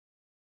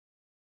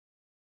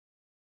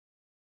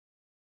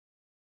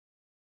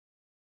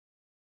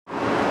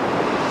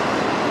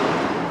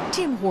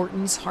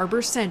Hortons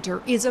Harbor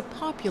Center is a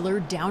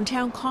popular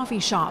downtown coffee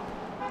shop,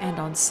 and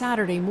on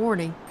Saturday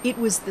morning, it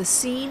was the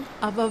scene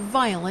of a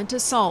violent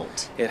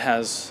assault. It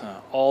has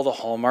all the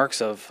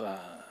hallmarks of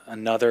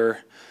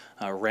another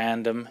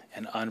random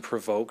and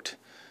unprovoked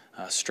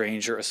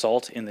stranger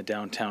assault in the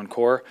downtown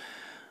core.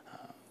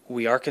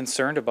 We are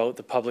concerned about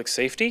the public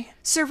safety.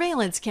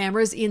 Surveillance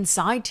cameras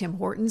inside Tim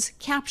Hortons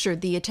captured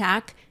the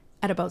attack.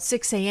 At about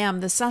 6 a.m.,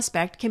 the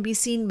suspect can be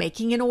seen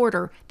making an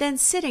order, then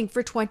sitting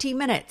for 20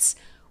 minutes.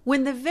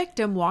 When the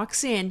victim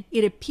walks in,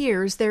 it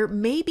appears there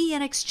may be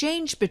an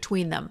exchange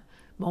between them.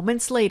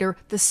 Moments later,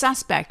 the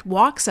suspect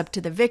walks up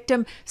to the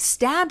victim,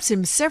 stabs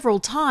him several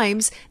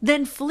times,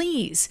 then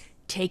flees,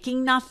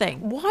 taking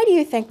nothing. Why do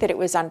you think that it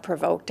was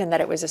unprovoked and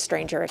that it was a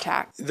stranger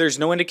attack? There's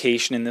no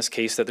indication in this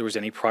case that there was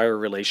any prior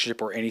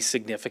relationship or any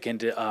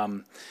significant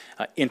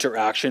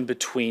interaction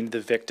between the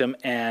victim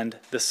and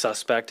the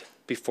suspect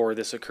before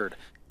this occurred.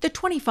 The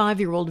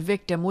 25-year-old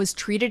victim was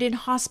treated in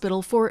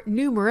hospital for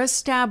numerous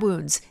stab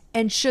wounds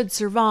and should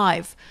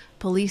survive.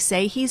 Police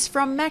say he's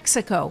from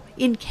Mexico,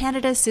 in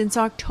Canada since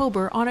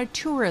October on a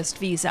tourist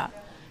visa.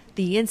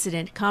 The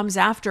incident comes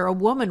after a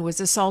woman was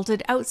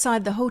assaulted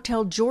outside the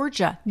Hotel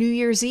Georgia New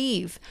Year's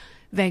Eve.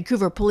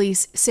 Vancouver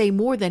police say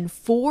more than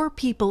 4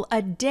 people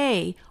a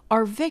day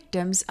are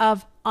victims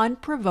of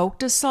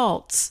unprovoked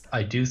assaults.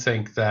 I do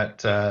think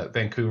that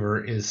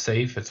Vancouver is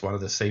safe. It's one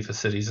of the safest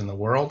cities in the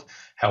world.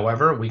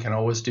 However, we can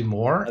always do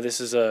more.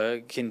 This is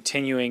a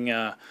continuing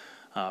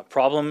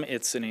problem.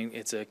 It's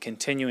a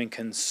continuing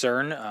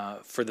concern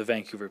for the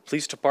Vancouver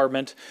Police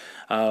Department.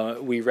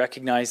 We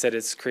recognize that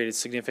it's created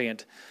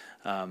significant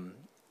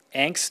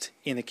angst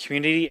in the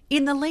community.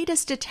 In the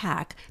latest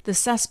attack, the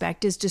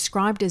suspect is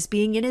described as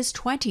being in his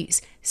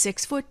 20s,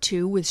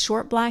 6'2", with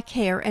short black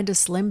hair and a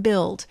slim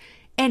build.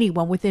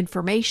 Anyone with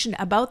information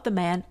about the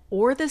man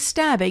or the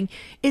stabbing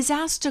is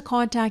asked to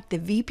contact the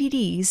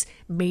VPD's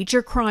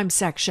Major Crime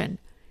Section.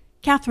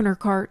 Catherine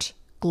Urquhart,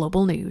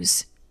 Global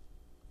News.